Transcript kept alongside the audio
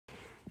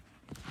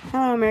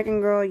Hello,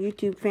 American Girl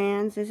YouTube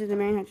fans. This is the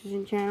Mary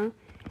Hutchinson channel,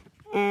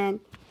 and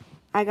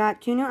I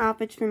got 2 new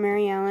outfits for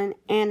Mary Ellen,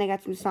 and I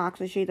got some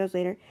socks. I'll show you those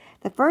later.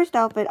 The first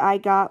outfit I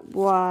got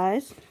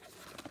was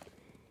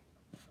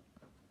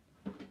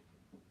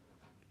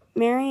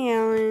Mary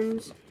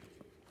Ellen's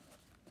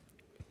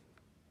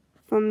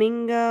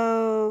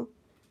flamingo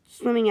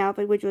swimming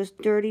outfit, which was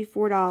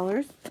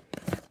 $34.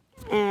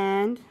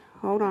 And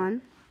hold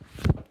on.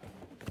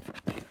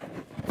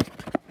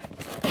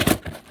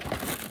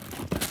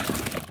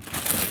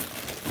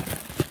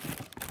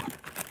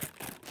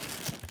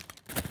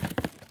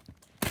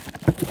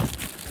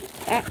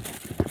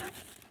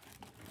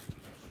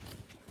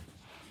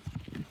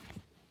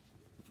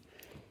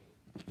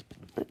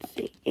 Let's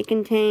see. It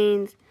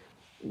contains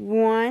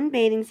 1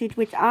 bathing suit,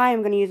 which I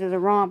am going to use as a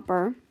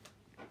romper.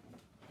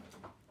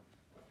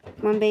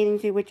 1 bathing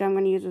suit, which I'm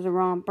going to use as a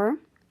romper.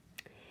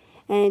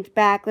 And it's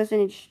backless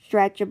and it's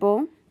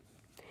stretchable.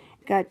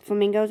 It's got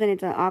flamingos and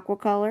it's an aqua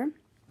color,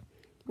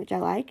 which I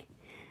like.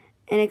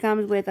 And it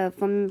comes with a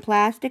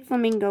plastic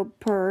flamingo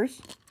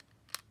purse.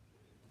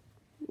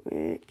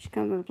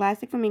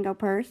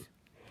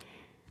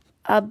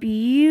 A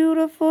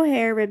beautiful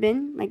hair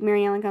ribbon, like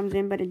Mary Ellen comes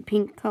in, but in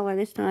pink color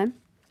this time.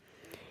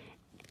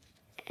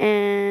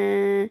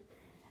 And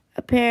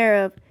a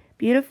pair of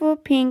beautiful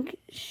pink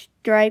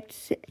striped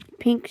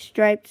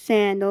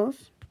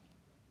sandals.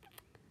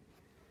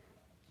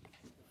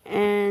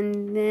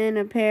 And then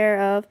a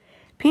pair of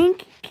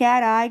pink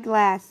cat eye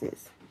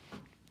glasses.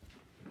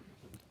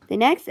 The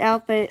next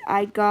outfit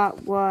I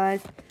got was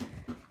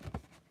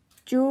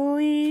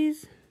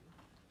Julie's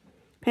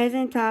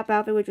peasant top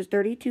outfit, which was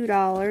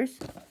 $32.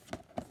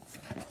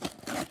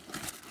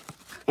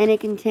 And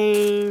it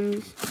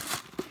contains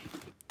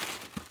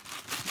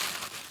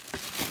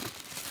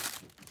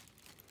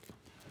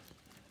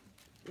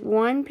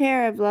one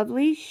pair of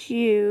lovely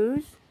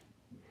shoes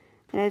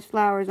that has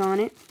flowers on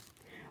it,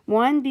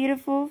 1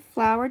 beautiful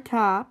flower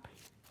top,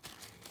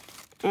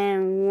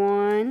 and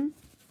one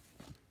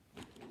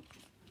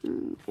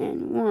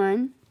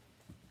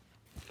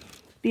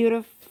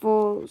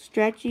beautiful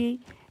stretchy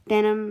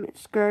denim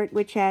skirt,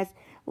 which has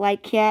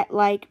like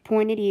cat-like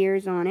pointed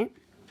ears on it,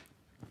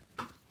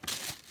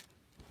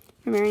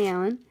 for Mary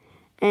Ellen.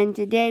 And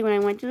today when I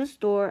went to the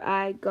store,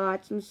 I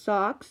got some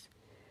socks,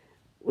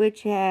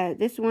 which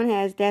this one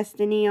has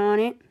Destiny on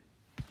it.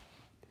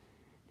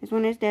 This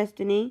one has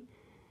Destiny.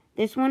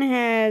 This one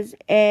has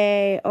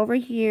over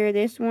here,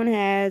 this one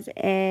has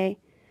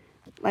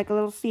like a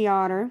little sea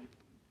otter.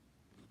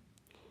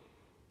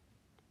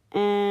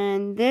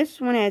 And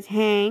this one has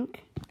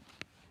Hank.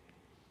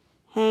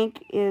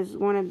 Hank is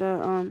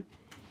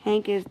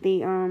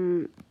the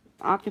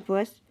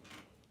octopus.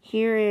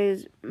 Here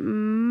is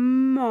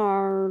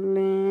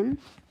Marlin.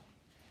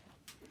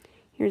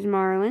 Here's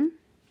Marlin.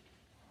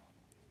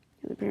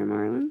 Here's a pair of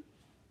Marlin.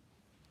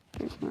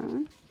 There's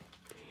Marlin.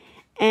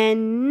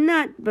 And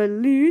not but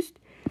least,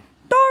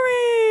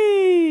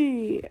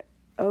 Dory!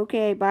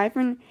 Okay, bye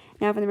for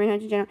now from the Mary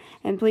Hutchinson channel.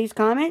 And please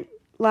comment,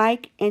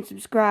 like, and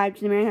subscribe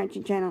to the Mary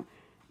Hutchinson channel.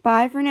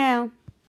 Bye for now.